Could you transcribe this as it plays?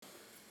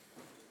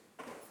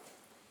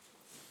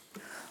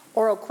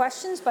Oral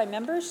questions by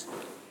members.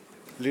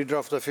 Leader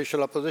of the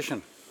Official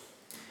Opposition.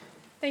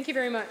 Thank you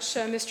very much,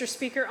 Mr.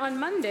 Speaker. On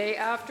Monday,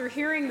 after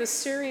hearing the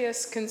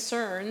serious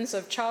concerns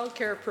of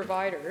childcare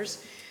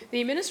providers,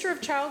 the Minister of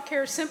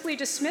Childcare simply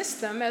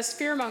dismissed them as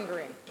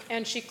fear-mongering,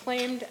 and she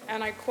claimed,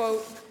 and I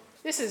quote,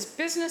 "This is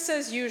business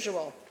as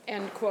usual,"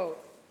 end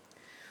quote.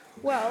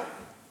 Well,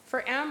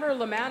 for Amber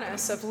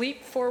Lamanis of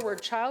Leap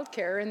Forward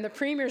Childcare in the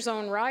Premier's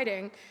own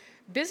riding,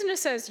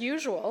 business as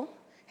usual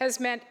has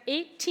meant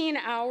 18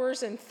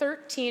 hours and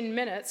 13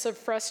 minutes of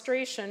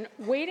frustration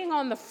waiting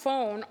on the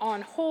phone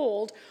on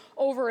hold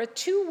over a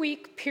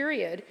 2-week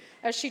period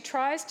as she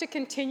tries to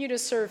continue to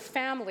serve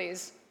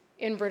families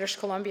in British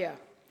Columbia.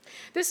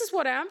 This is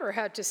what Amber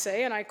had to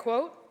say, and I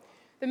quote,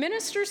 "The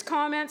minister's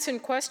comments in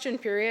question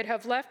period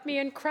have left me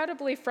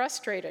incredibly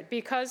frustrated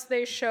because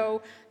they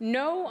show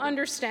no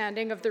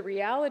understanding of the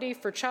reality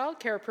for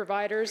childcare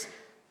providers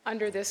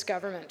under this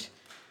government.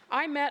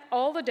 I met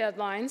all the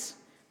deadlines,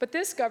 but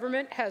this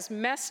government has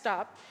messed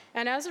up,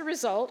 and as a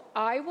result,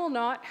 I will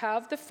not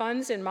have the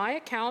funds in my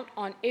account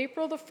on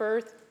April the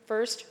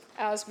 1st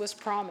as was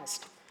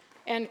promised,"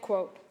 end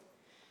quote.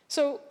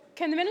 So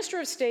can the Minister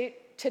of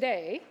State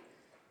today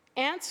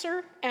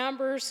answer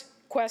Amber's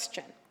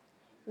question?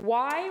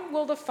 Why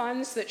will the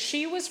funds that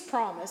she was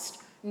promised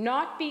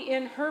not be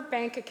in her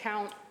bank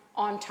account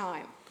on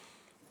time?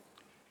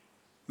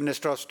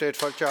 Minister of State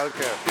for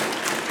Childcare.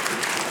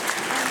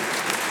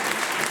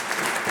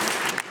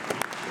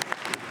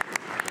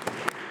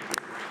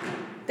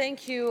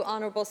 Thank you,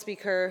 Honourable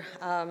Speaker,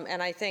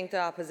 and I thank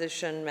the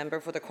opposition member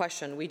for the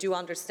question. We do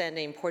understand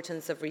the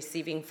importance of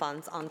receiving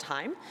funds on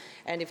time,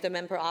 and if the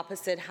member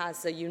opposite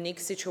has a unique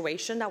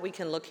situation that we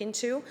can look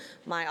into,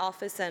 my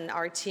office and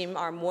our team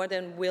are more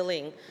than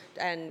willing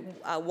and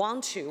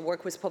want to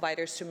work with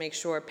providers to make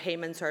sure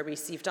payments are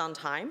received on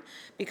time,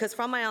 because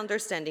from my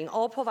understanding,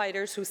 all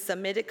providers who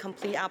submitted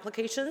complete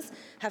applications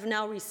have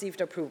now received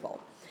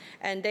approval.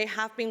 And they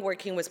have been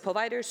working with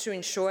providers to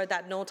ensure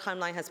that no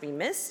timeline has been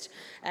missed,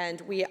 and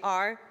we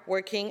are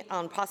working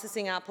on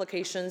processing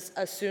applications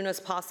as soon as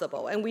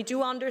possible. And we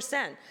do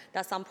understand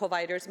that some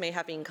providers may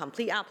have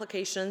incomplete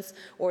applications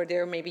or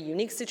there may be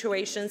unique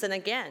situations, and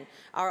again,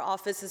 our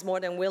office is more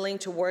than willing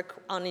to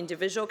work on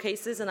individual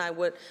cases, and I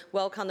would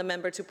welcome the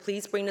member to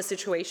please bring the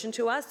situation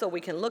to us so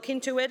we can look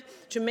into it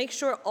to make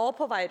sure all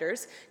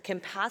providers can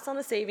pass on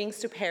the savings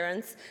to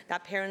parents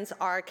that parents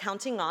are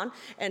counting on.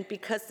 And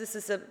because this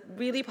is a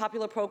really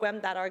popular program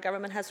that our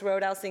government has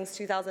rolled out since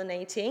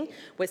 2018,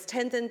 with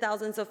tens and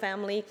thousands of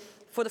families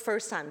for the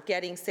first time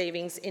getting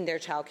savings in their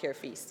childcare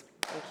fees.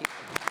 Thank you.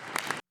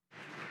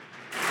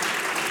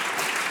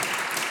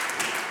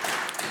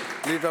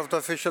 Leader of the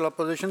Official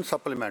Opposition,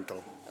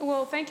 supplemental.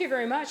 Well, thank you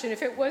very much. And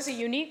if it was a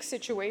unique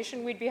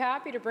situation, we'd be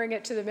happy to bring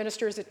it to the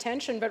minister's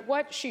attention. But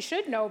what she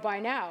should know by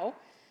now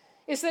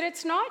is that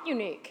it's not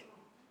unique.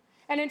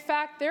 And in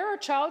fact, there are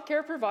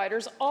childcare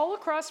providers all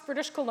across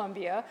British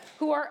Columbia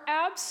who are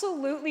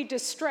absolutely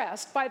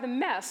distressed by the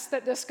mess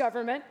that this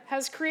government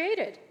has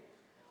created.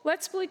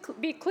 Let's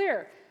be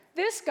clear.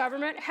 This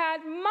government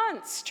had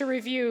months to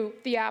review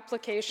the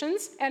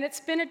applications, and it's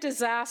been a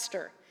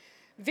disaster.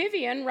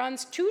 Vivian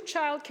runs 2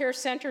 childcare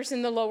centres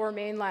in the Lower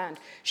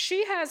Mainland.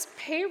 She has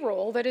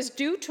payroll that is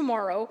due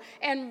tomorrow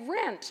and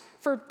rent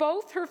for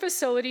both her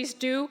facilities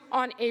due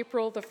on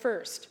April the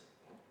 1st.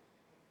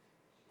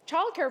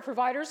 Childcare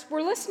providers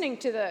were listening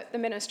to the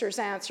minister's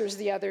answers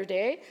the other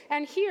day,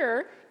 and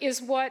here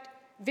is what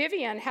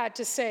Vivian had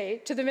to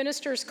say to the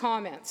minister's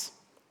comments,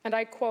 and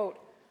I quote,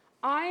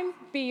 "I'm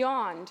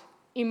beyond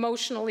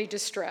emotionally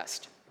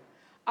distressed.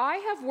 I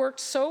have worked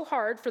so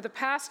hard for the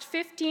past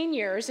 15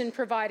 years in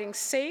providing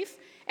safe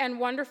and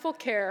wonderful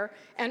care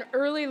and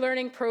early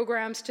learning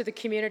programs to the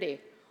community.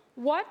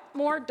 What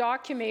more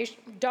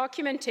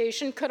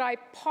documentation could I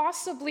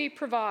possibly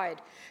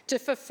provide to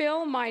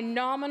fulfill my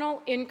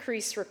nominal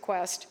increase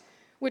request,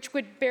 which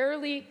would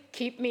barely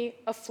keep me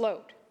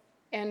afloat?"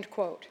 End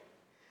quote.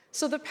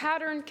 So the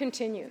pattern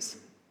continues.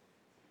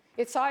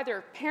 It's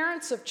either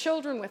parents of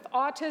children with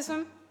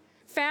autism,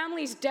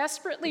 families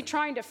desperately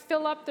trying to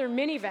fill up their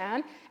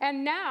minivan,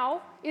 and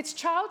now it's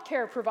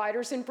childcare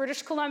providers in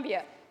British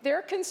Columbia.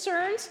 Their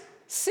concerns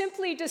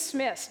simply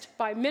dismissed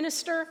by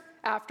minister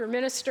after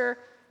minister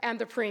and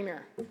the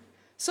Premier.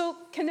 So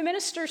can the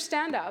minister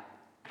stand up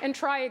and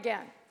try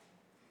again?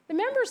 The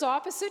members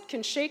opposite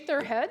can shake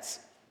their heads,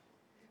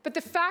 but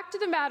the fact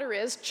of the matter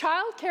is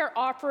childcare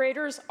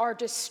operators are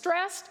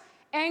distressed,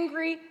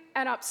 angry,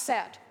 and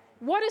upset.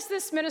 What is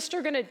this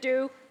minister going to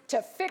do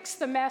to fix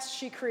the mess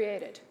she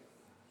created?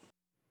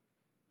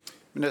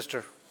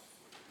 Minister.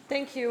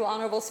 Thank you,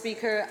 Honourable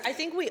Speaker. I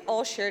think we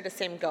all share the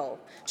same goal,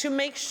 to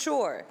make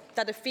sure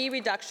that the fee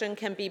reduction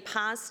can be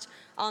passed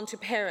on to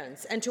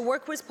parents and to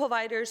work with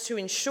providers to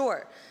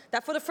ensure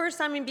that for the first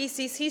time in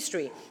BC's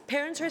history,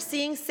 parents are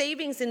seeing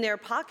savings in their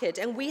pocket,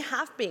 and we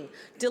have been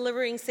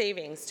delivering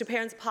savings to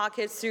parents'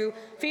 pockets through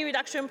fee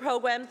reduction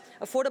program,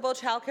 affordable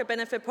childcare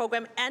benefit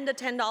program, and the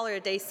 $10 a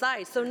day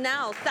site. So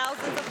now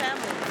thousands of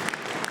families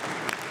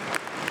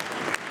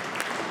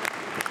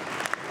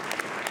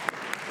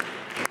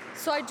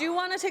So I do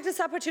want to take this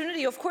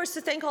opportunity, of course,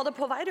 to thank all the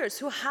providers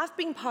who have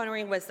been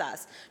partnering with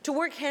us to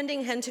work hand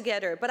in hand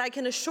together. But I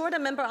can assure the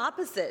member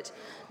opposite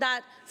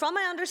that, from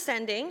my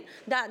understanding,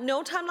 that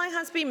no timeline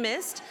has been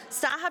missed.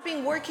 Staff have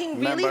been working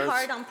really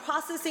hard on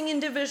processing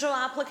individual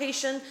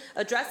applications,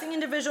 addressing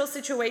individual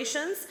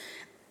situations.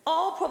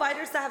 All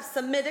providers that have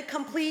submitted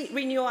complete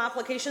renewal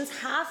applications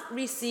have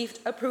received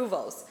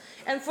approvals.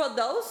 And for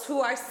those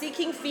who are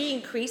seeking fee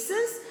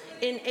increases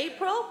in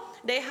April,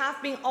 they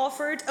have been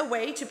offered a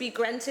way to be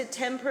granted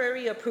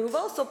temporary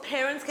approval so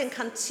parents can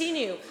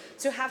continue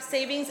to have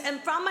savings. And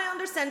from my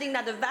understanding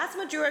that the vast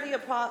majority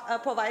of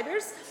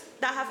providers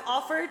that have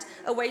offered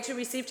a way to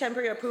receive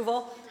temporary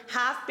approval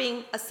have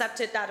been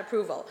accepted that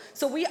approval.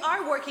 So we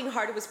are working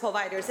hard with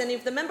providers. And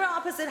if the member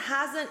opposite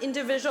has an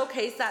individual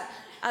case that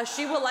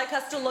she would like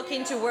us to look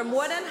into, we're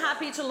more than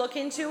happy to look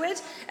into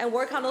it and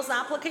work on those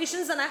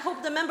applications. And I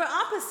hope the member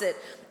opposite,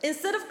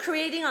 instead of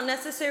creating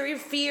unnecessary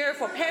fear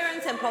for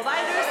parents and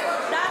providers,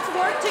 let's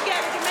work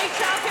together to make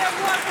childcare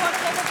more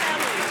affordable for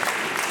families.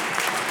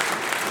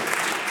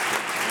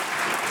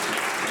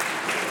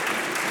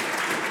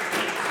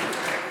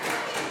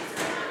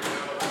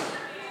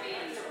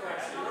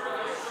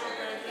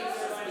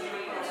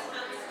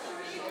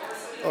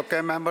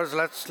 Okay, members,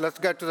 let's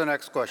get to the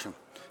next question.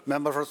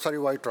 Member for Surrey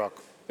White Rock.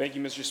 Thank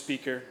you, Mr.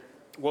 Speaker.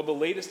 Well, the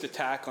latest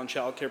attack on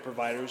childcare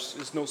providers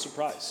is no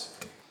surprise.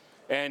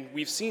 And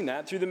we've seen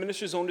that through the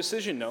minister's own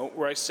decision note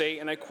where I say,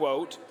 and I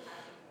quote,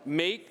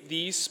 "make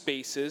these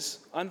spaces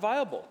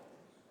unviable,"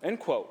 end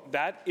quote.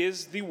 That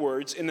is the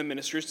words in the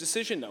minister's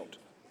decision note.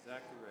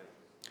 Exactly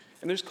right.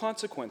 And there's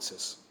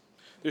consequences.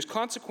 There's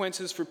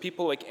consequences for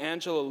people like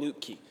Angela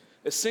Lutke,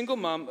 a single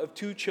mom of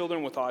 2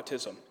 children with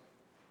autism.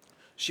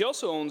 She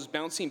also owns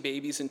Bouncing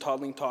Babies and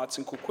Toddling Tots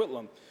in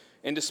Coquitlam.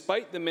 And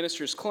despite the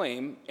minister's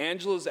claim,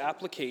 Angela's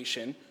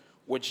application,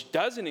 which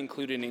doesn't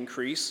include an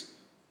increase,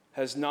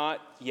 has not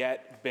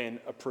yet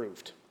been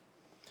approved.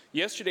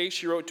 Yesterday,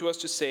 she wrote to us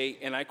to say,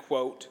 and I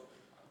quote,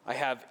 "I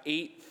have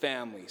 8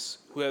 families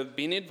who have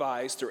been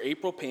advised their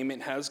April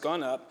payment has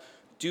gone up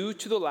due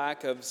to the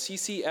lack of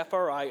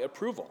CCFRI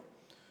approval.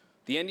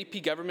 The NDP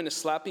government is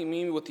slapping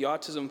me with the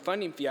autism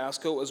funding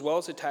fiasco as well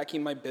as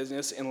attacking my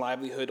business and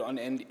livelihood on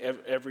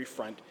every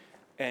front,"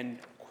 end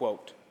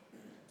quote.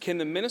 Can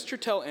the minister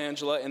tell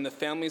Angela and the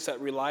families that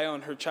rely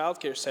on her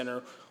childcare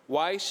center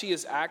why she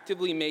is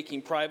actively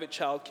making private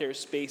childcare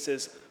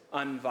spaces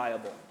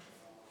unviable?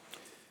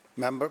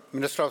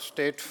 Minister of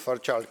State for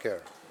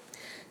Childcare.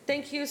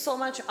 Thank you so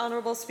much,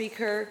 Honourable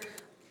Speaker.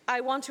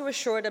 I want to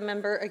assure the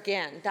member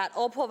again that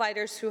all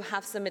providers who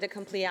have submitted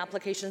complete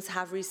applications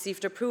have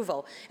received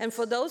approval. And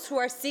for those who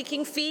are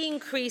seeking fee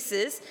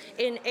increases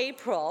in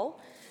April,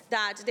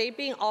 that they're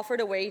being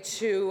offered a way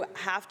to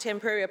have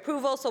temporary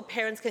approval so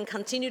parents can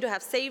continue to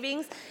have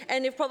savings.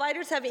 And if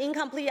providers have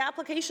incomplete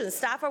applications,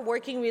 staff are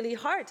working really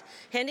hard,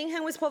 hand in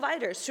hand with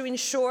providers, to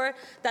ensure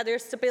that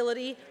there's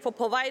stability for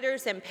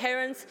providers and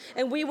parents.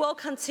 And we will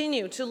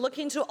continue to look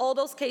into all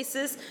those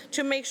cases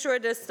to make sure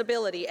there's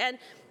stability. And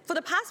for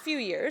the past few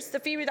years, the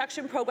fee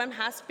reduction program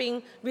has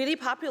been really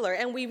popular,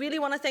 and we really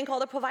want to thank all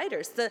the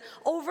providers. The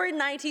over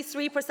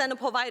 93% of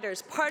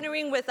providers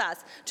partnering with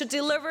us to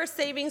deliver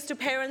savings to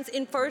parents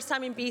in first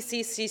time in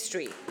BC's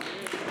history.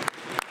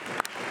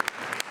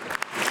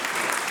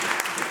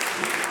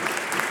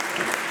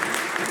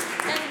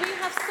 And we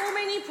have so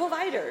many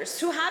providers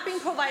who have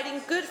been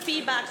providing good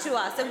feedback to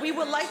us, and we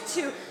would like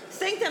to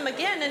thank them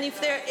again. And if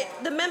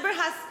the member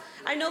has,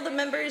 I know the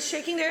member is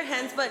shaking their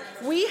hands, but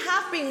we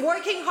have been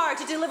working hard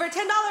to deliver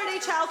 $10 a day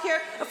childcare,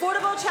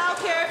 affordable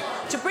childcare,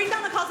 to bring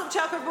down the cost of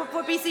childcare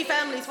for BC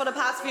families for the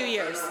past few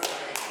years.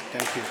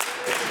 Thank you.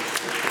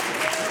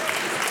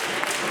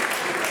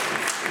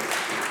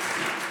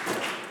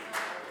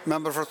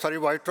 Member for Surrey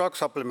White Rock,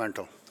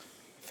 supplemental.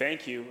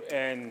 Thank you.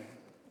 And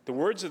the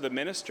words of the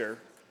minister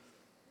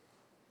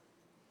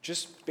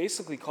just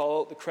basically call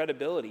out the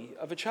credibility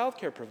of a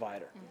childcare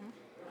provider.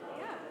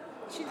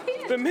 She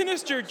did. The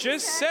minister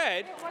just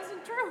said It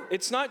wasn't true.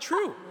 it's not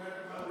true.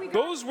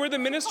 Those were the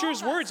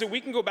minister's words, and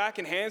we can go back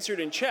and answer it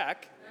and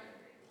check,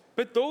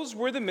 but those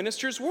were the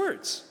minister's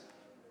words.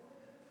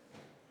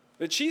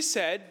 That she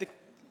said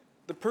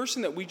the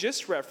person that we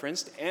just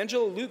referenced,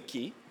 Angela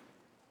Lutke,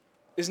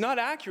 is not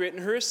accurate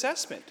in her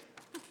assessment.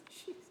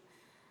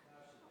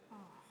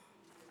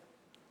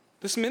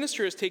 This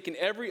minister has taken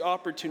every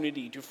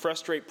opportunity to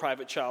frustrate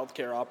private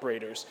childcare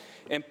operators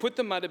and put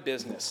them out of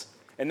business.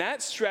 And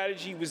that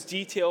strategy was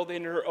detailed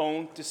in her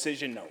own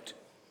decision note.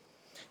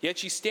 Yet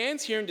she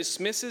stands here and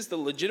dismisses the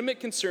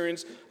legitimate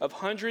concerns of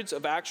hundreds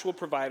of actual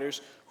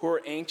providers who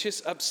are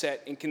anxious,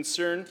 upset, and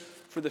concerned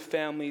for the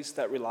families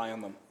that rely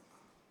on them.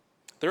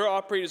 There are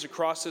operators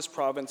across this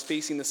province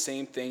facing the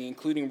same thing,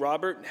 including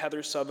Robert and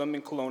Heather Southam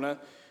in Kelowna,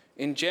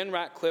 and Jen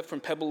Ratcliffe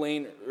from Pebble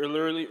Lane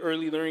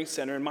Early Learning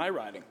Centre in my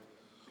riding.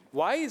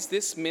 Why is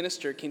this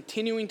minister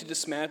continuing to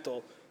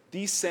dismantle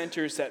these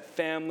centres that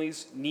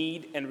families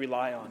need and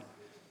rely on?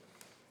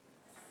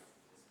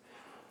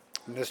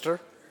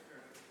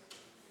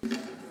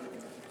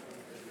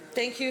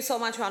 Thank you so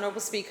much,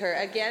 Honourable Speaker.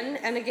 Again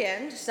and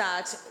again,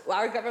 that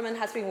our government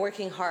has been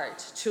working hard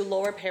to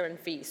lower parent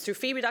fees through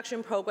fee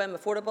reduction program,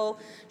 affordable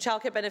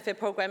childcare benefit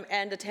program,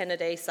 and the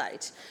 10-a-day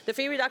site. The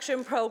fee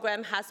reduction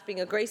program has been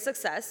a great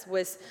success,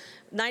 with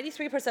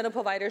 93% of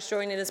providers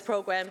joining this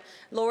program,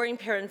 lowering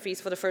parent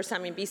fees for the first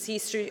time in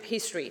BC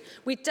history.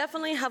 We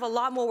definitely have a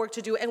lot more work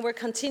to do, and we're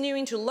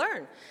continuing to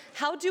learn.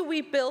 How do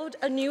we build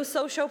a new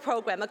social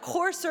program, a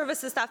core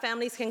services that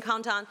families can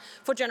count on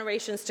for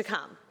generations to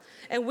come?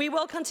 And we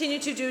will continue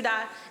to do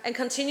that and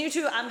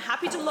I'm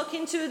happy to look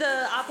into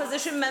the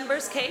opposition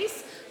member's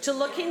case, to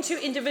look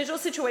into individual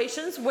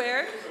situations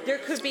where there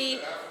could be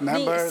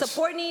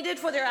support needed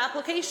for their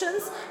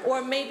applications,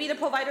 or maybe the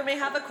provider may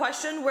have a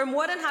question. We're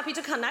more than happy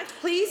to connect.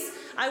 Please,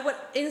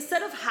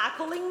 instead of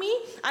heckling me,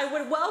 I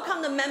would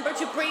welcome the member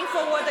to bring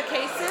forward the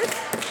cases.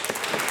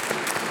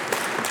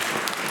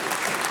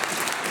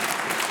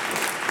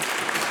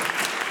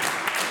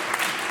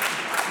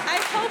 I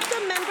hope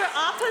the member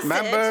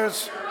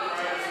opposite...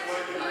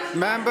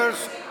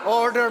 Members,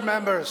 order,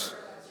 members.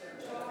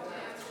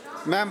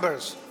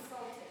 Members,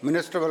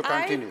 Minister will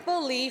continue. I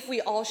believe we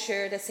all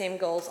share the same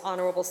goals,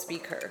 Honourable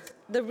Speaker.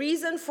 The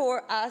reason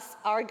for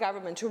our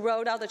government, to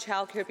roll out the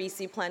Childcare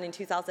BC plan in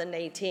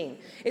 2018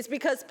 is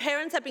because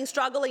parents have been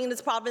struggling in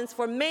this province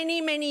for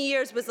many, many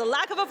years with the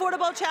lack of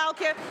affordable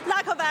childcare,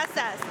 lack of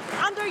access,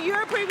 under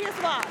your previous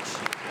watch.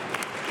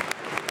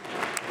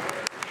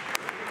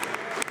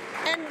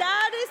 And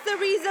that is the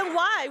reason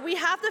why we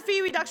have the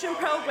fee reduction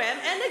program.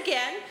 And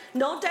again,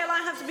 no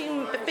deadline has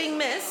been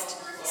missed.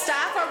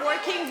 Staff are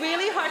working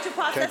really hard to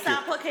process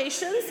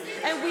applications,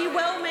 and we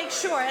will make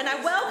sure. And I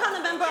welcome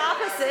the member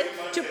opposite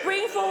to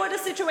bring forward the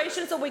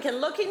situation so we can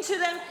look into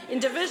them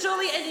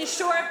individually and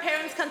ensure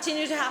parents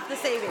continue to have the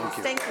savings.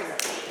 Thank you.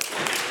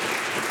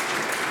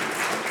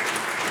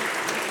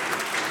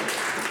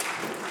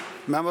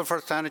 Member for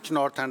Saanich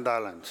North and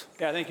Islands.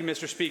 Yeah, thank you,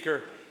 Mr.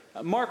 Speaker.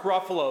 Mark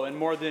Ruffalo and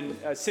more than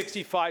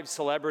 65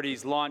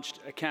 celebrities launched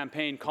a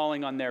campaign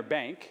calling on their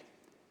bank,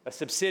 a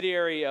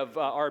subsidiary of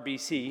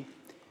RBC,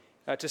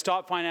 to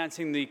stop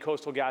financing the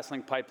Coastal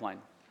GasLink pipeline.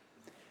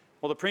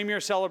 Well, the Premier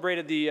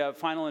celebrated the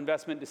final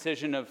investment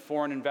decision of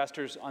foreign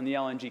investors on the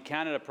LNG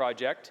Canada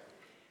project.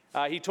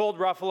 He told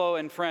Ruffalo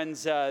and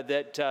friends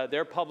that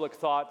their public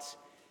thoughts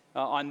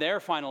on their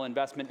final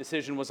investment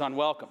decision was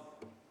unwelcome.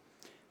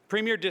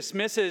 Premier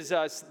dismisses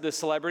the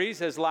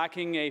celebrities as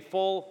lacking a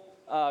full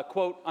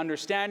quote,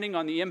 understanding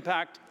on the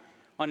impact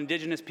on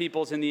Indigenous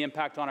peoples and the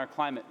impact on our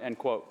climate, end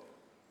quote.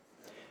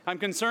 I'm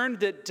concerned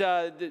that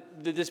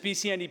this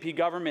BC NDP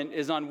government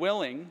is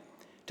unwilling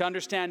to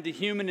understand the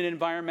human and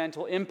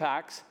environmental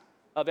impacts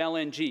of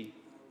LNG.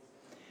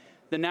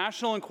 The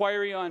National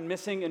Inquiry on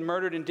Missing and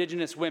Murdered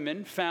Indigenous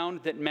Women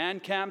found that man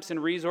camps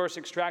and resource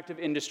extractive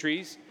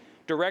industries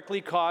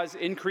directly cause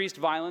increased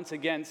violence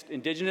against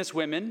Indigenous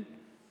women,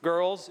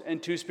 girls,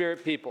 and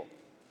Two-Spirit people.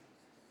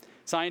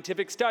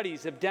 Scientific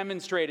studies have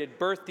demonstrated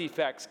birth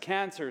defects,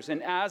 cancers,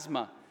 and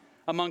asthma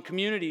among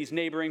communities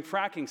neighboring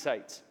fracking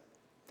sites.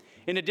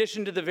 In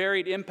addition to the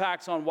varied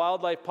impacts on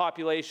wildlife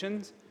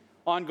populations,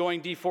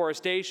 ongoing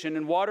deforestation,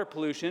 and water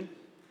pollution,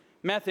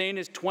 methane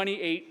is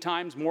 28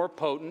 times more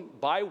potent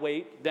by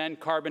weight than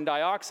carbon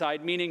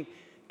dioxide, meaning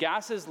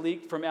gases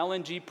leaked from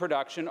LNG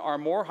production are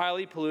more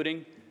highly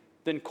polluting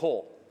than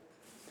coal.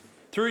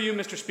 Through you,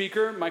 Mr.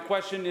 Speaker, my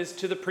question is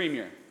to the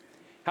Premier.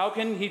 How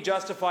can he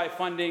justify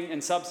funding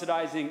and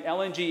subsidizing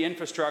LNG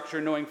infrastructure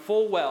knowing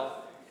full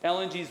well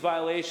LNG's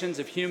violations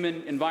of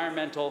human,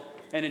 environmental,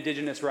 and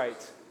Indigenous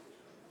rights?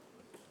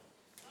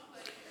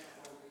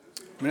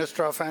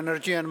 Minister of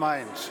Energy and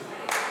Mines.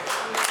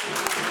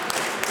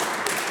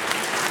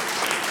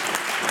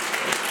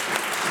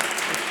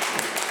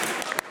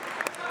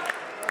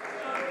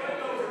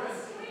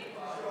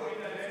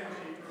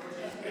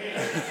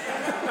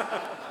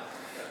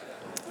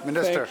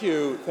 Minister.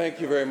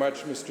 Thank you very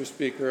much, Mr.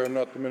 Speaker. I'm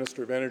not the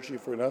Minister of Energy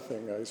for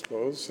nothing, I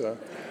suppose.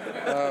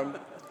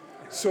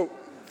 So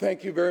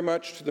thank you very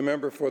much to the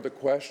member for the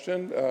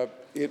question.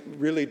 It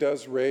really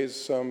does raise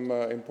some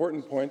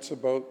important points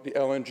about the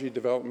LNG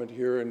development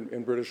here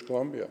in British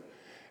Columbia.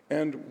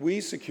 And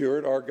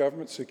our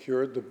government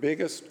secured the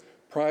biggest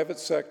private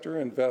sector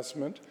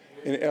investment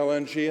in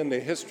LNG in the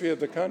history of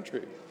the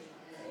country.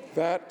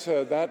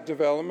 That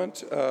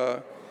development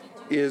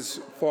is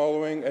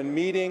following and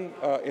meeting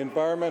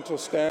environmental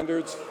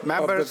standards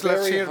Members, of the very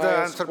let's hear the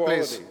highest answer, quality.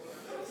 please.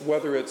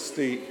 Whether it's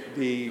the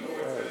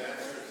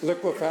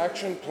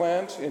liquefaction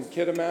plant in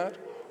Kitimat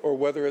or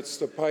whether it's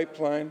the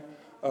pipeline,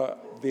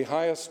 the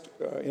highest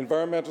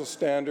environmental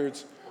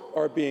standards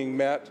are being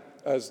met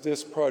as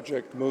this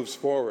project moves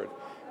forward.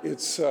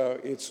 It's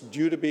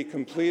due to be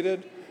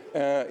completed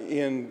at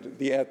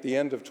the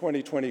end of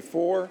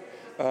 2024.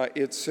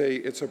 It's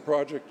a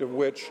project of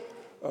which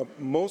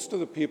most of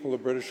the people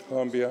of British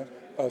Columbia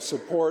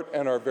support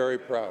and are very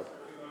proud.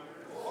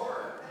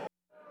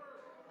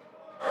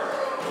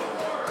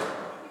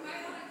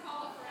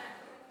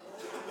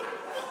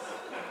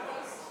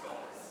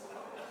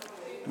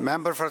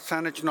 Member for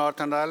Saanich North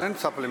and Island,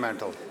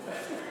 supplemental.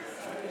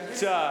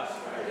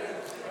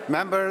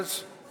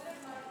 Members,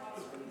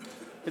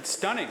 It's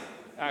stunning,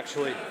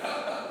 actually.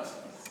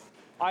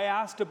 I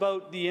asked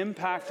about the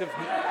impact of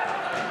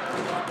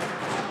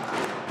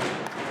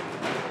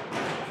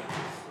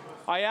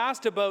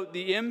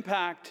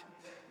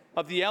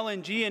the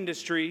LNG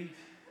industry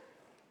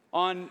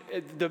on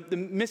the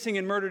missing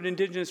and murdered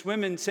Indigenous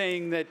women,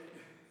 saying that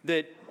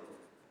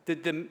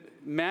the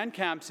man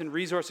camps and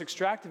resource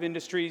extractive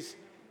industries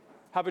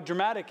have a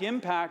dramatic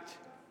impact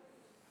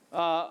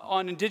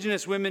on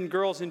Indigenous women,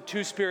 girls, and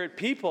Two-Spirit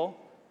people.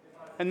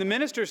 And the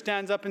minister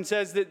stands up and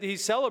says that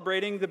he's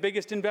celebrating the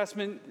biggest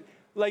investment,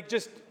 like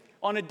just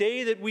on a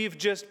day that we've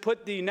just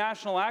put the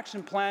national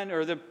action plan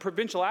or the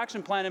provincial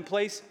action plan in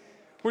place.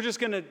 We're just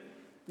going to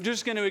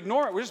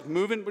ignore it. We're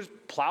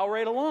just plow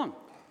right along.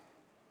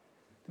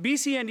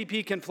 BC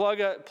NDP can flood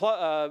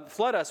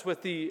us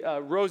with the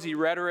rosy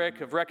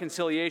rhetoric of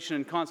reconciliation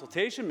and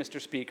consultation,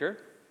 Mr. Speaker.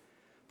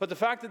 But the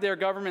fact that their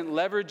government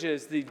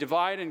leverages the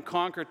divide and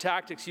conquer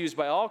tactics used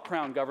by all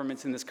Crown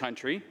governments in this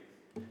country,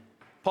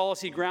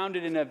 policy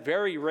grounded in a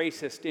very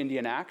racist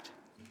Indian Act.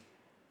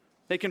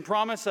 They can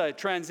promise a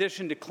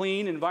transition to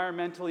clean,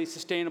 environmentally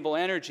sustainable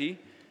energy,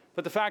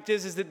 but the fact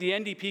is that the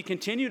NDP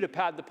continue to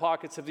pad the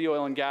pockets of the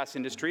oil and gas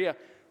industry,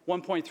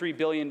 $1.3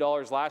 billion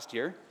last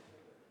year.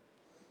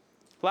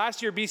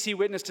 Last year, BC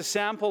witnessed a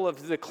sample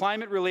of the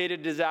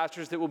climate-related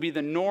disasters that will be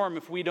the norm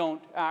if we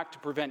don't act to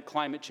prevent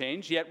climate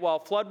change. Yet, while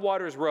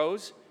floodwaters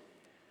rose,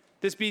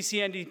 this BC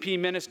NDP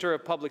Minister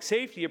of Public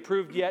Safety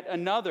approved yet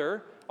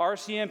another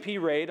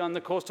RCMP raid on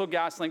the Coastal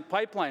GasLink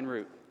pipeline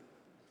route.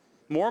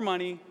 More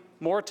money,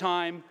 more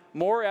time,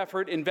 more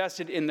effort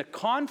invested in the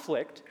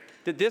conflict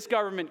that this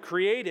government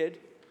created,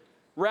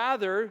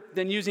 rather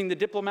than using the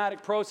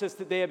diplomatic process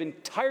that they have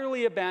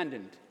entirely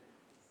abandoned.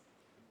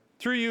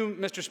 Through you,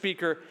 Mr.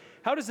 Speaker,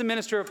 how does the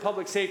Minister of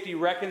Public Safety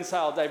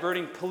reconcile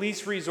diverting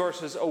police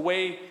resources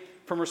away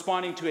from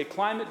responding to a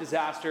climate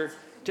disaster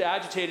to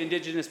agitate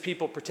Indigenous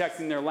people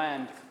protecting their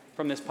land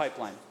from this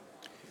pipeline?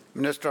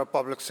 Minister of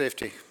Public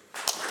Safety.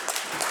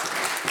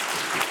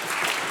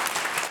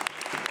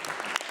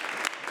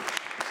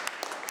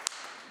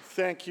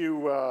 Thank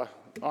you,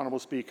 Honourable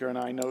Speaker, and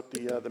I note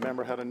the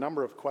member had a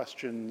number of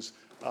questions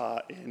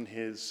in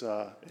his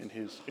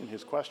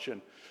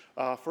question.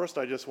 First,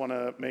 I just want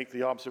to make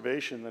the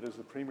observation that, as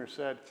the Premier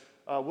said,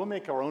 we'll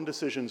make our own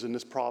decisions in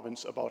this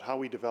province about how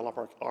we develop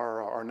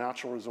our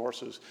natural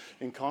resources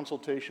in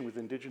consultation with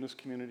Indigenous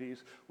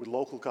communities, with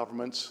local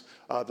governments,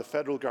 the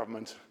federal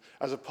government,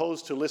 as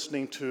opposed to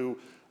listening to,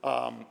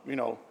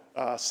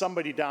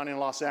 somebody down in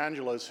Los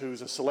Angeles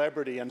who's a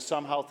celebrity and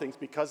somehow thinks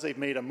because they've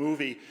made a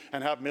movie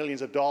and have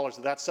millions of dollars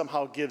that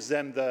somehow gives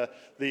them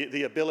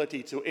the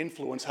ability to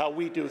influence how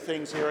we do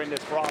things here in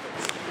this province.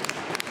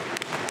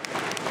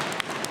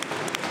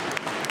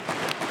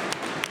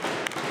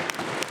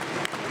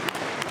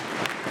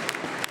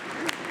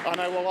 And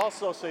I will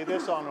also say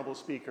this, Honourable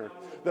Speaker,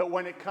 that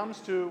when it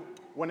comes to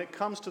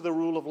the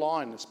rule of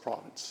law in this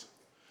province,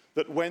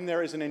 that when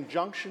there is an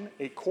injunction,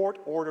 a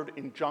court-ordered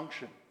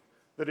injunction,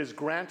 that is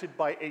granted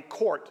by a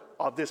court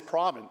of this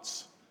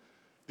province,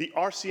 the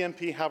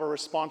RCMP have a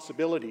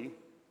responsibility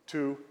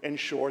to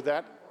ensure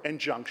that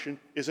injunction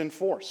is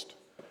enforced.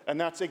 And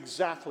that's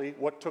exactly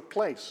what took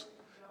place.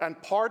 And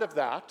part of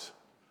that,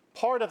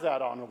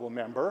 Honourable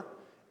Member,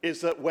 is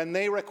that when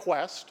they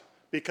request,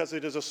 because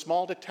it is a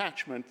small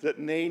detachment that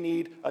may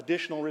need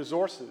additional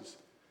resources,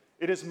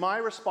 it is my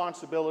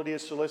responsibility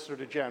as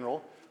Solicitor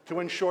General to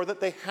ensure that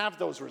they have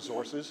those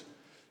resources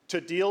to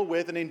deal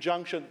with an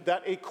injunction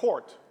that a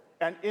court,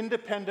 an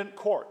independent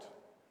court,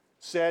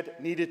 said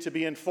needed to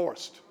be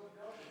enforced.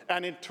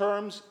 And in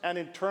terms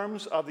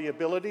of the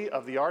ability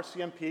of the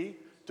RCMP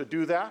to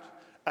do that,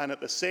 and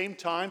at the same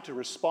time to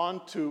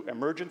respond to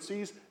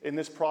emergencies in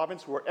this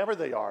province, wherever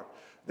they are,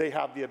 they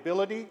have the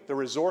ability, the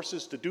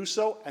resources to do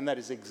so, and that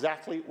is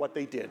exactly what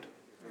they did.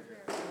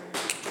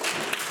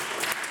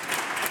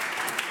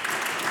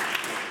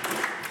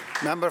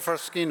 Member for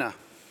Skeena.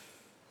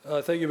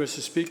 Thank you,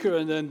 Mr. Speaker.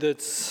 And then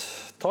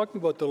it's talking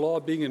about the law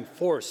being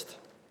enforced.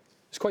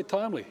 It's quite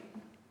timely,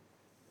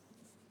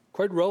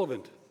 quite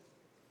relevant,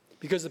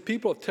 because the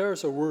people of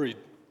Terrace are worried.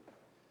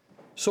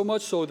 So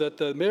much so that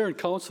the Mayor and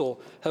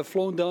Council have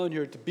flown down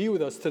here to be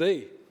with us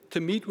today, to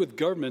meet with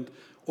government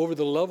over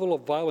the level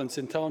of violence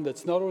in town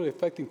that's not only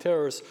affecting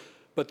Terrace,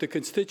 but the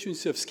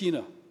constituency of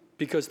Skeena,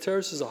 because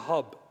Terrace is a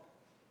hub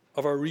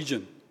of our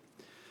region.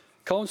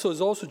 Council has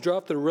also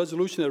drafted a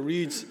resolution that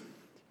reads,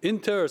 in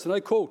Terrace, and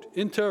I quote,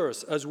 in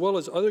Terrace, as well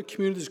as other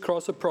communities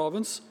across the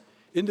province,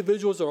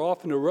 individuals are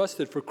often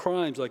arrested for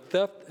crimes like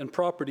theft and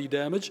property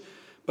damage,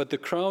 but the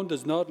Crown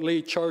does not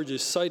lay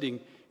charges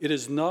citing it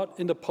is not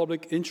in the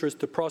public interest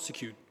to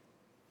prosecute.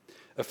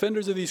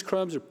 Offenders of these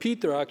crimes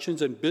repeat their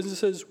actions, and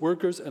businesses,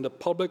 workers, and the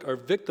public are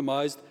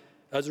victimized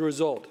as a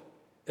result.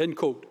 End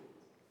quote.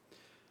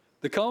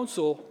 The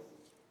Council,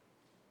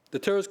 the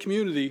Terrace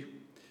community,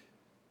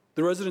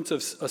 the residents of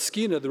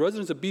Skeena, the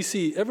residents of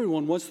BC,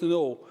 everyone wants to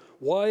know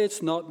why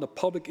it's not in the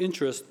public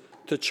interest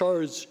to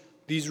charge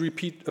these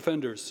repeat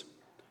offenders.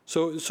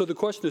 So the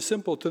question is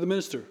simple to the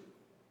Minister.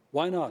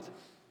 Why not?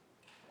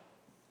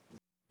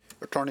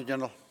 Attorney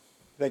General.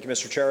 Thank you,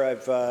 Mr. Chair.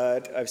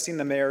 I've seen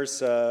the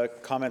mayor's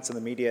comments in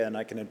the media, and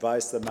I can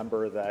advise the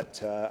member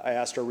that I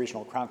asked our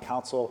regional Crown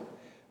Counsel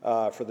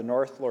for the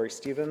North, Laurie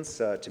Stevens,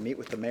 to meet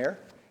with the mayor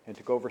and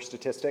to go over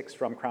statistics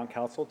from Crown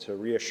Counsel to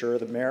reassure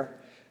the mayor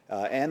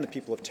and the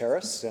people of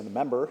Terrace and the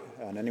member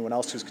and anyone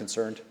else who's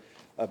concerned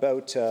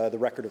about the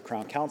record of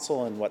Crown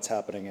Counsel and what's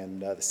happening in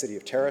the city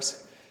of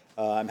Terrace.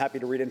 I'm happy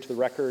to read into the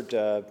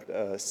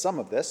record some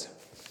of this.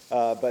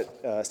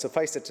 But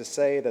suffice it to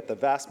say that the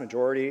vast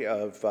majority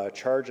of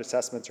charge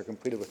assessments are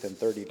completed within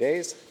 30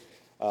 days,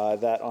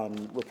 that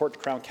on report to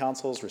Crown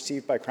Counsels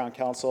received by Crown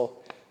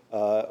Counsel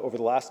over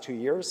the last 2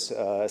 years,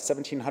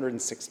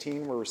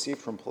 1,716 were received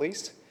from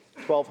police,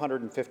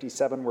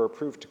 1,257 were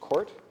approved to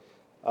court.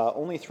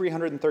 Only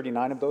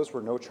 339 of those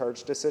were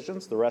no-charge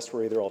decisions. The rest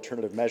were either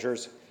alternative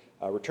measures,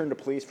 returned to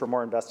police for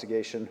more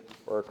investigation,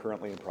 or are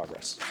currently in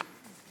progress.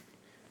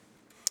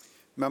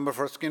 Member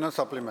for Skinner,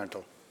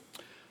 supplemental.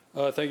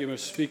 Thank you,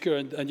 Mr. Speaker.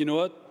 And you know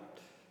what?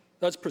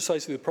 That's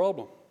precisely the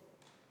problem.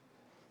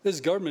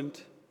 This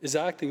government is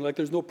acting like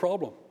there's no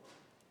problem,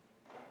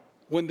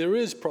 when there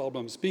is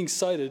problems being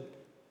cited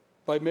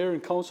by mayor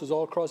and councils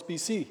all across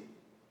BC.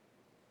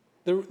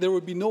 There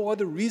would be no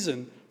other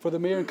reason for the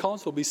mayor and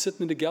council to be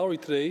sitting in the gallery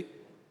today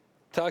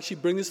to actually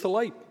bring this to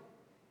light.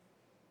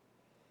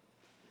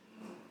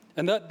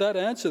 And that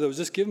answer that was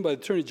just given by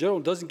the Attorney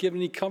General doesn't give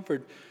any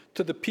comfort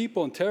to the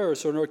people in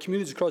Terrace or in our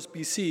communities across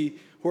BC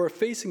who are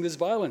facing this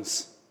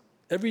violence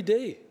every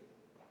day,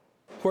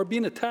 who are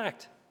being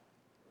attacked.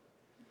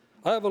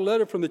 I have a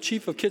letter from the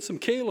chief of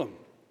Kitsum-Kalem,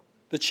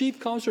 the chief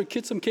councillor of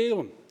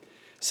Kitsum-Kalem,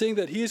 saying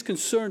that he is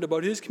concerned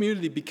about his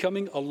community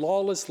becoming a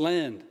lawless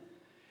land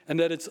and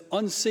that it's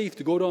unsafe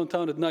to go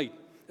downtown at night,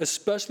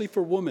 especially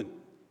for women.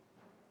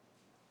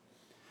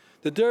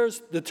 The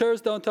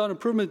Terrace Downtown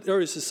Improvement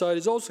Area Society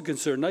is also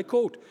concerned, and I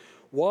quote,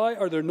 "Why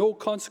are there no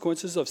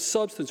consequences of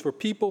substance for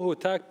people who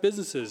attack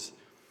businesses?"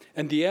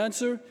 And the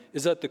answer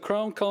is that the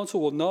Crown Counsel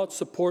will not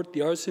support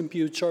the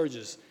RCMP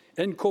charges,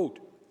 end quote.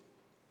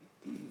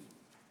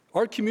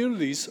 Our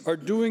communities are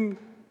doing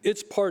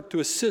its part to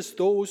assist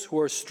those who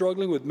are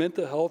struggling with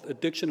mental health,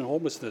 addiction, and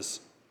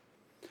homelessness.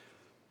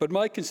 But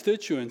my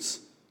constituents,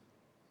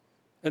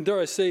 and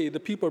dare I say, the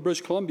people of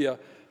British Columbia,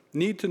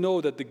 need to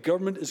know that the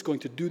government is going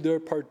to do their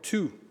part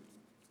too.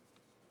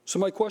 So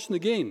my question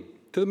again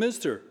to the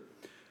Minister,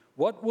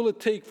 what will it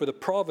take for the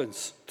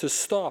province to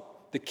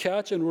stop the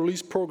catch and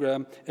release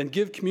program and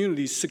give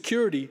communities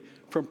security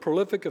from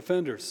prolific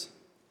offenders?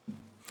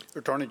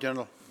 Attorney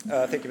General.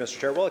 Thank you, Mr.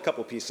 Chair. Well, a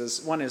couple of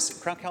pieces. One is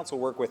Crown Counsel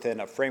work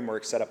within a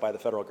framework set up by the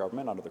federal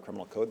government under the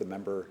Criminal Code. The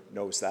member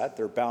knows that.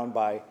 They're bound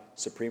by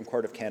Supreme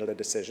Court of Canada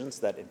decisions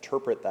that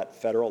interpret that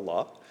federal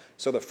law.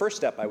 So the first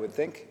step, I would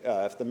think,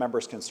 if the member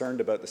is concerned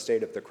about the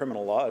state of the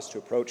criminal law, is to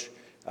approach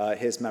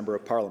his member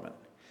of parliament.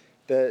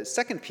 The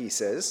second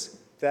piece is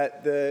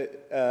that the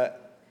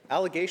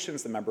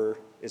allegations the member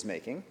is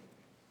making,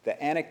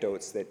 the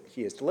anecdotes that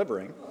he is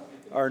delivering,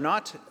 are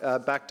not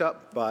backed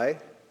up by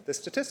the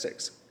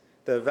statistics.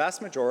 The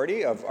vast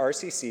majority of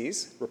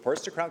RCC's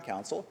reports to Crown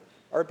Counsel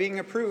are being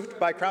approved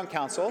by Crown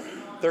Counsel.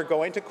 They're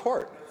going to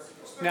court.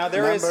 Now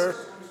there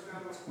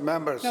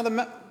Members. Now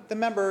the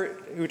member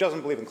who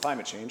doesn't believe in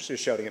climate change is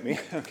shouting at me.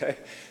 Okay,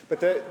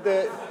 but there's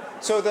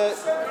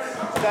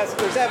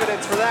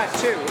evidence for that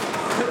too.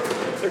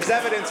 There's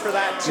evidence for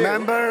that too.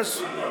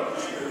 Members.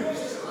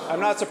 I'm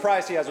not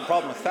surprised he has a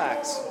problem with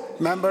facts.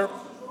 Member.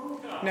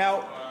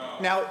 Now,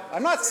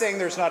 I'm not saying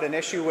there's not an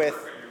issue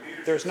with.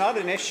 There's not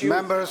an issue.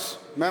 Members,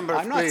 I'm not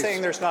please.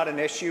 saying there's not an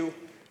issue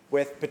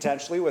with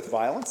potentially with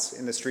violence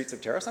in the streets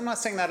of Terrace. I'm not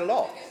saying that at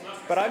all.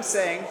 But I'm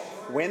saying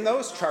when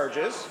those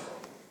charges,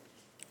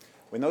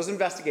 when those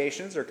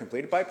investigations are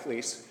completed by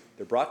police,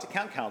 they're brought to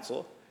Crown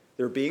Counsel,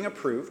 they're being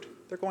approved,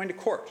 they're going to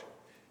court.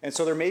 And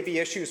so there may be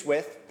issues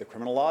with the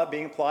criminal law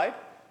being applied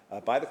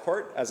by the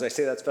court. As I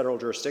say, that's federal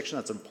jurisdiction.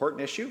 That's an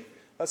important issue.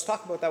 Let's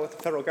talk about that with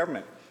the federal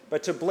government.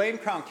 But to blame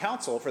Crown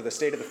Counsel for the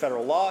state of the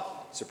federal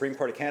law, Supreme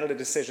Court of Canada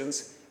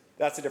decisions,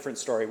 that's a different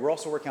story. We're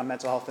also working on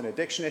mental health and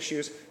addiction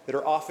issues that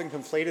are often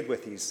conflated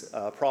with these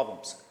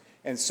problems.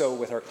 And so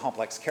with our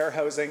complex care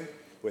housing,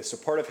 with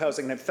supportive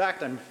housing, and in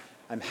fact, I'm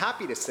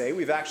happy to say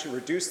we've actually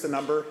reduced the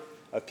number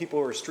of people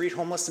who are street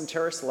homeless in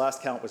Terrace. The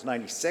last count was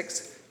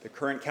 96. The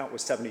current count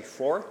was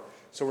 74.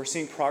 So we're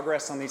seeing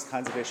progress on these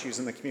kinds of issues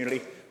in the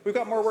community. We've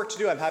got more work to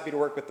do. I'm happy to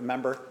work with the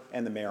member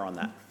and the mayor on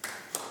that.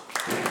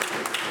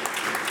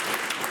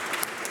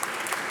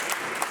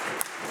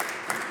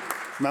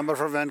 Member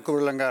for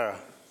Vancouver-Langara.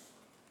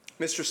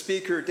 Mr.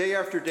 Speaker, day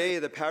after day,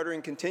 the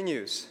powdering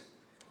continues.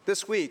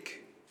 This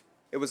week,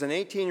 it was an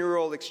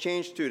 18-year-old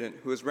exchange student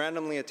who was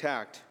randomly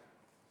attacked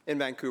in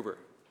Vancouver.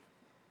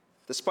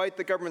 Despite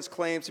the government's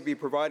claims to be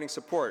providing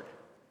support,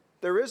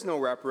 there is no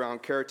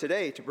wraparound care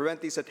today to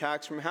prevent these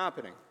attacks from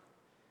happening.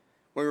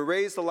 When we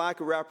raised the lack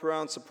of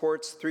wraparound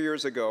supports 3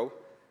 years ago,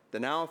 the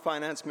now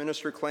Finance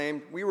Minister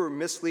claimed we were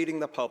misleading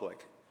the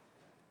public.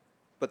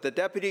 But the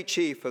Deputy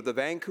Chief of the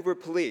Vancouver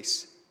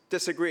Police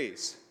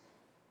disagrees.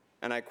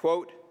 And I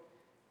quote,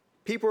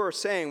 "People are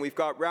saying we've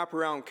got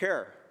wraparound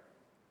care.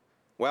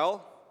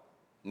 Well,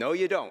 no,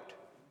 you don't.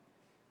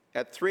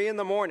 At 3 in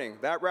the morning,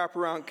 that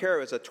wraparound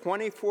care is a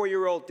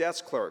 24-year-old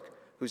desk clerk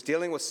who's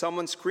dealing with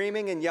someone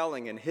screaming and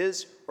yelling in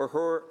his or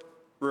her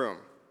room,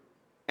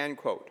 end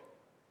quote.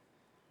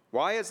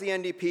 Why has the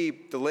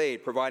NDP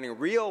delayed providing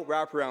real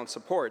wraparound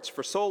supports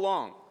for so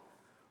long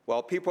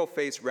while people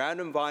face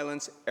random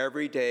violence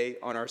every day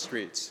on our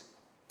streets?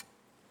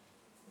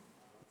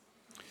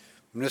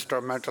 Minister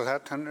of Mental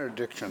Health and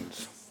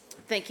Addictions.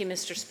 Thank you,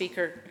 Mr.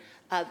 Speaker.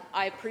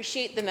 I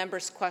appreciate the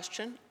member's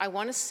question. I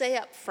want to say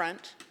up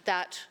front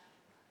that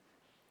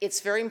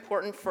it's very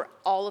important for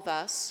all of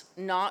us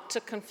not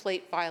to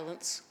conflate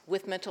violence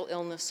with mental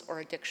illness or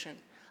addiction.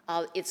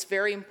 It's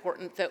very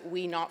important that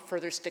we not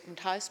further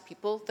stigmatize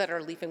people that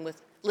are living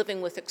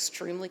with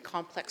extremely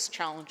complex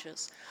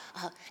challenges.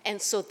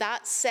 And so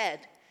that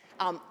said,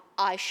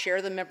 I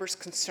share the member's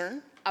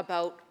concern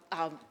about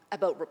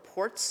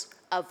reports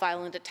of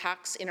violent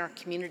attacks in our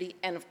community,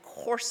 and of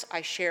course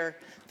I share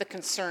the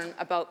concern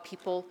about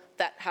people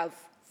that have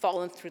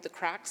fallen through the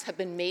cracks, have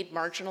been made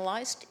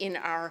marginalized in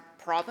our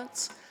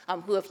province,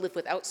 who have lived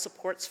without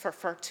supports for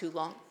far too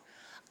long.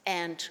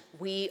 And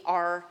we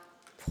are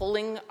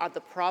pulling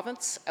the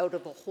province out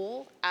of a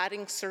hole,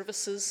 adding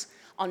services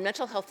on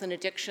mental health and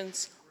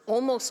addictions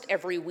almost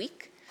every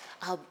week.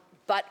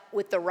 But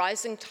with the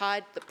rising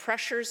tide, the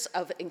pressures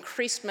of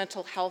increased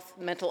mental health,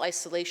 mental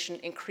isolation,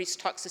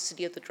 increased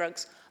toxicity of the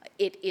drugs,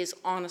 it is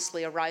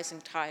honestly a rising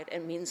tide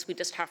and means we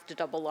just have to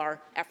double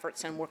our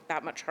efforts and work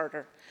that much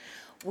harder.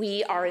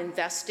 We are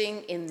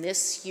investing in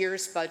this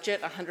year's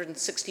budget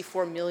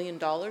 $164 million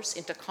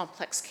into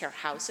complex care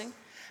housing.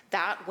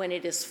 That, when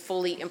it is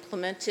fully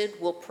implemented,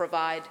 will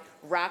provide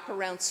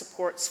wraparound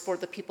supports for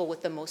the people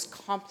with the most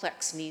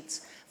complex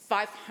needs,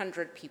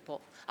 500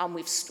 people.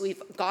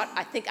 We've got,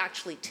 I think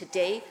actually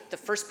today, the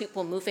first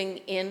people moving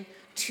in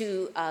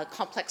to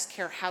complex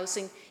care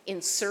housing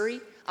in Surrey.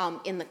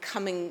 In the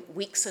coming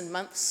weeks and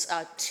months,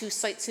 2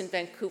 sites in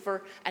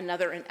Vancouver,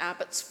 another in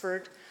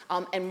Abbotsford,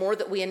 and more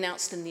that we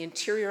announced in the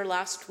Interior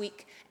last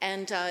week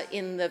and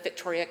in the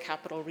Victoria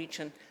Capital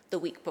Region the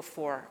week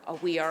before.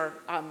 We are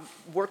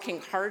working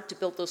hard to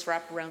build those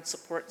wraparound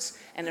supports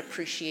and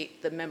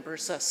appreciate the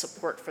members'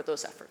 support for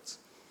those efforts.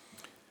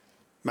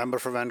 Member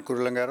for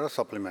Vancouver-Langara,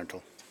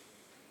 supplemental.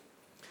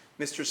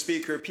 Mr.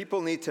 Speaker, people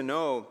need to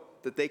know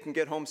that they can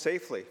get home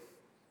safely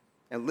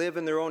and live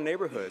in their own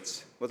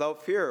neighborhoods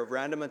without fear of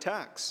random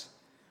attacks,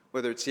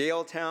 whether it's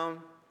Yaletown,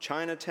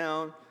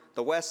 Chinatown,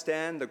 the West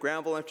End, the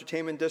Granville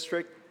Entertainment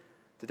District,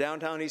 the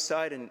downtown East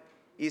Side, and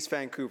East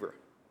Vancouver.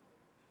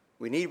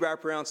 We need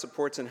wraparound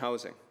supports and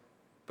housing,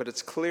 but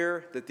it's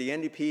clear that the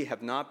NDP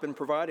have not been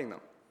providing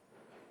them.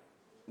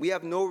 We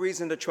have no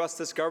reason to trust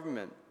this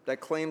government that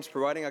claims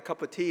providing a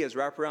cup of tea as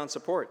wraparound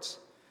supports.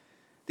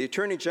 The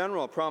Attorney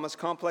General promised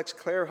complex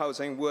care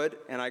housing would,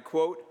 and I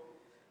quote,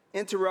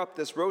 interrupt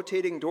this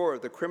rotating door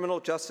of the criminal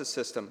justice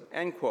system,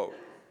 end quote.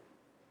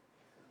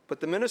 But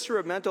the Minister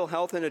of Mental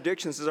Health and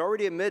Addictions has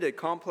already admitted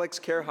complex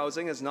care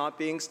housing is not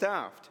being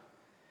staffed.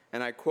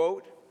 And I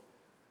quote,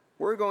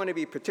 we're going to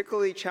be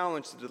particularly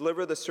challenged to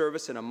deliver the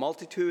service in a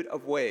multitude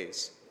of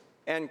ways,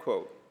 end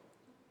quote.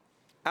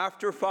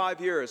 After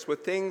 5 years,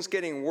 with things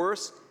getting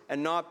worse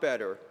and not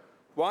better,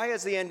 why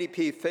has the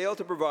NDP failed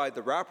to provide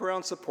the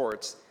wraparound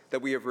supports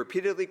that we have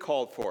repeatedly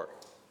called for?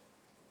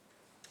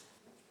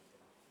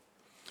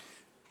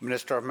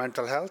 Minister of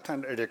Mental Health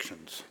and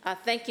Addictions.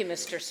 Thank you,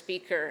 Mr.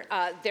 Speaker.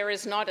 There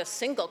is not a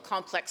single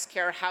complex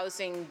care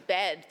housing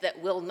bed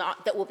that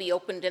will be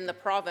opened in the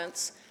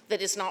province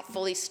that is not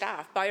fully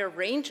staffed by a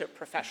range of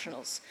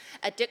professionals: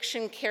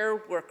 addiction care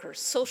workers,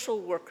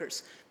 social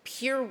workers,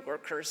 peer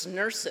workers,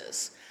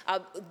 nurses.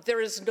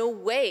 There is no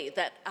way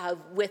that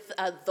with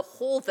the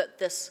hole that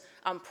this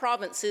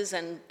province is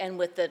and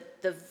with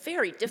the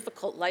very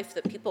difficult life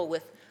that people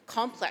with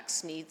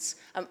complex needs,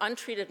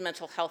 untreated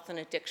mental health and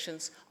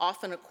addictions,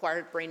 often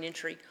acquired brain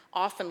injury,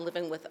 often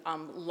living with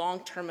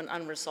long-term and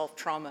unresolved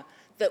trauma,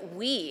 that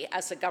we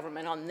as a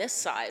government on this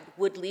side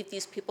would leave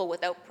these people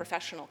without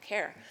professional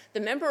care.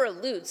 The member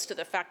alludes to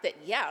the fact that,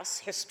 yes,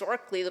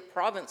 historically the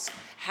province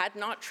had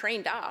not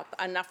trained up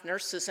enough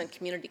nurses and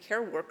community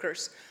care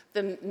workers.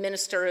 The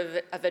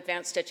Minister of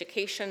Advanced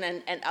Education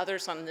and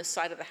others on this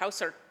side of the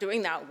House are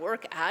doing that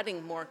work,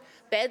 adding more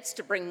beds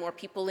to bring more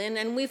people in.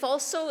 And we've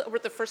also, we're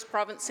the first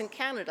province in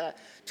Canada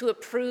to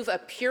approve a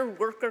peer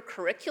worker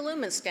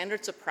curriculum and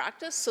standards of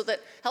practice so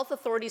that health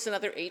authorities and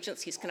other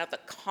agencies can have the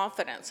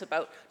confidence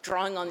about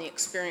drawing on the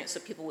experience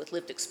of people with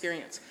lived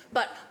experience.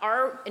 But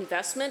our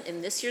investment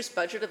in this year's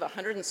budget of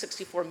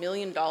 $164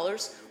 million,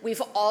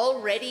 we've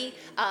already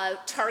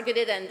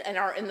targeted and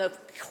are in the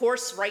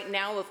course right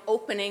now of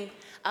opening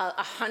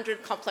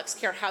 100 complex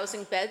care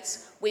housing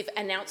beds. We've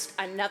announced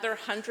another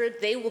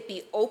 100. They will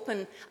be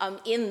open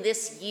in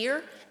this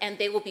year, and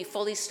they will be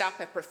fully staffed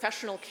by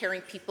professional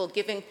caring people,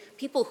 giving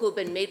people who have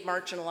been made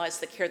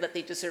marginalized the care that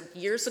they deserved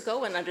years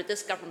ago, and under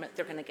this government,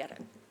 they're going to get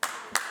it.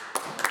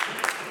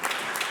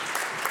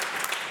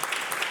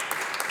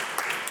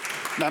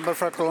 Member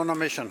for Kelowna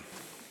Mission.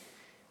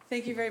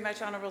 Thank you very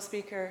much, Honourable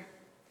Speaker.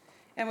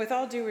 And with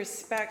all due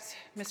respect,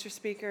 Mr.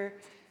 Speaker,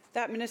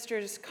 that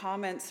minister's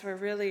comments were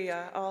really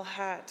all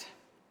hat,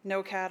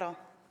 no cattle.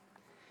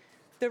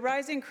 The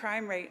rising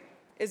crime rate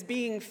is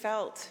being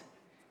felt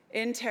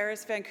in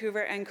Terrace,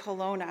 Vancouver, and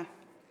Kelowna.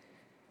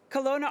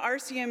 Kelowna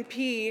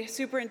RCMP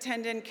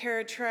Superintendent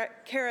Kara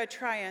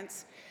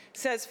Triance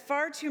says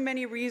far too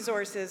many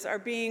resources are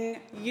being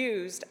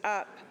used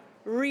up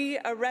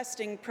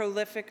re-arresting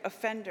prolific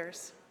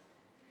offenders.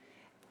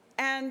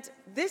 And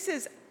this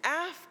is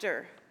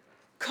after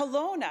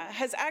Kelowna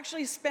has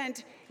actually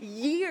spent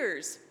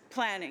years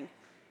planning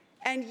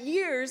and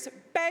years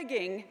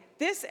begging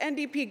this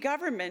NDP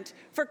government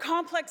for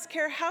complex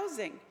care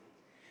housing.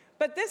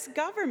 But this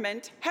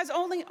government has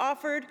only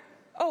offered,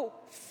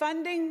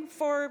 funding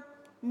for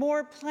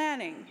more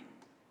planning,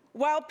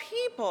 while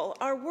people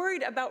are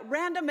worried about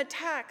random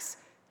attacks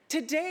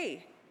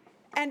today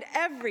and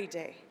every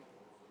day.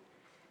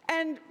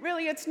 And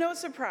really, it's no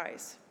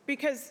surprise,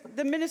 because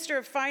the Minister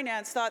of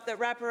Finance thought that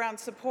wraparound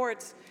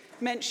supports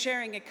meant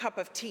sharing a cup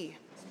of tea.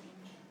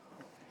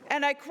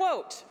 And I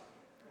quote,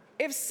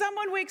 "If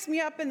someone wakes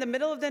me up in the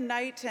middle of the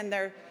night and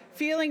they're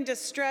feeling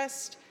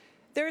distressed,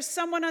 there's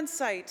someone on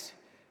site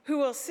who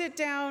will sit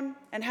down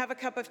and have a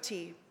cup of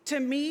tea.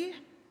 To me,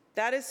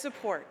 that is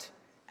support,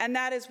 and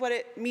that is what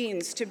it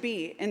means to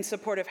be in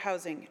supportive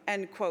housing,"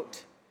 end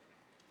quote.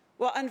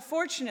 Well,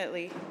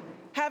 unfortunately,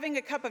 having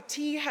a cup of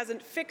tea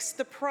hasn't fixed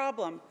the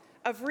problem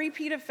of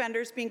repeat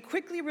offenders being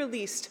quickly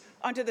released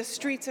onto the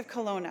streets of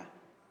Kelowna.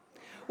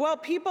 While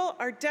people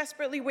are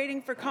desperately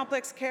waiting for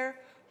complex care,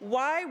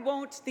 why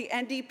won't the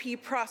NDP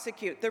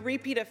prosecute the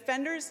repeat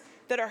offenders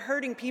that are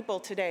hurting people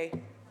today?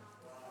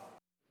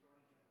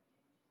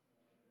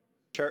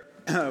 Chair,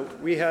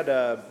 we had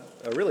a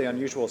really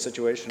unusual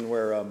situation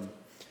where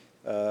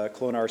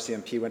Kelowna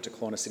RCMP went to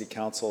Kelowna City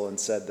Council and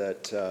said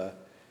that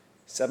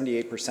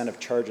 78% of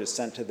charges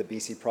sent to the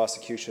BC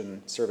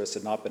Prosecution Service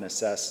had not been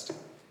assessed,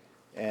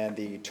 and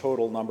the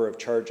total number of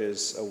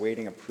charges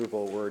awaiting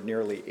approval were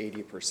nearly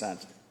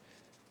 80%.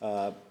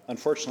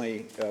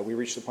 Unfortunately, we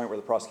reached the point where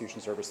the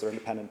Prosecution Service, they're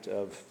independent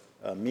of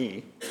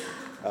me,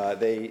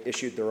 they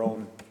issued their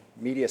own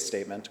media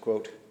statement,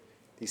 quote,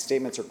 "These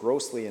statements are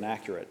grossly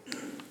inaccurate,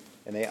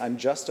 and they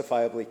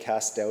unjustifiably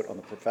cast doubt on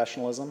the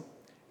professionalism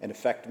and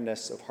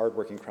effectiveness of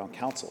hardworking Crown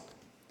Counsel.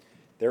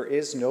 There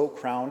is no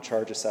Crown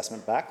charge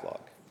assessment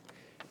backlog,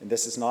 and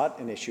this is not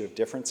an issue of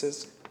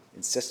differences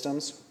in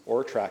systems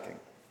or tracking.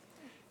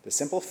 The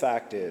simple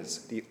fact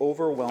is the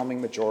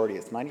overwhelming majority,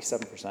 it's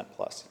 97%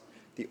 plus,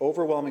 the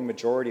overwhelming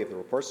majority of the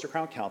reports to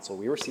Crown Counsel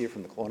we received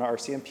from the Kelowna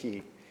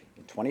RCMP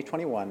in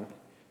 2021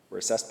 were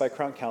assessed by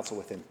Crown Counsel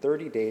within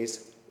 30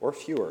 days or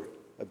fewer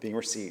of being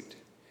received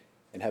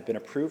and have been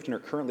approved and are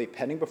currently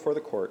pending before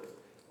the court,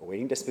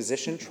 awaiting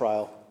disposition,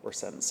 trial, or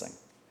sentencing.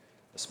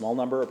 A small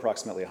number,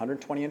 approximately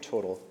 120 in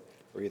total,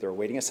 are either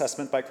awaiting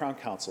assessment by Crown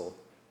Counsel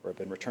or have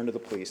been returned to the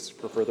police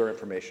for further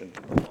information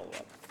or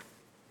follow-up."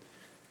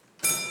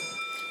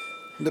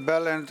 The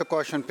bell ends the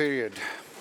question period.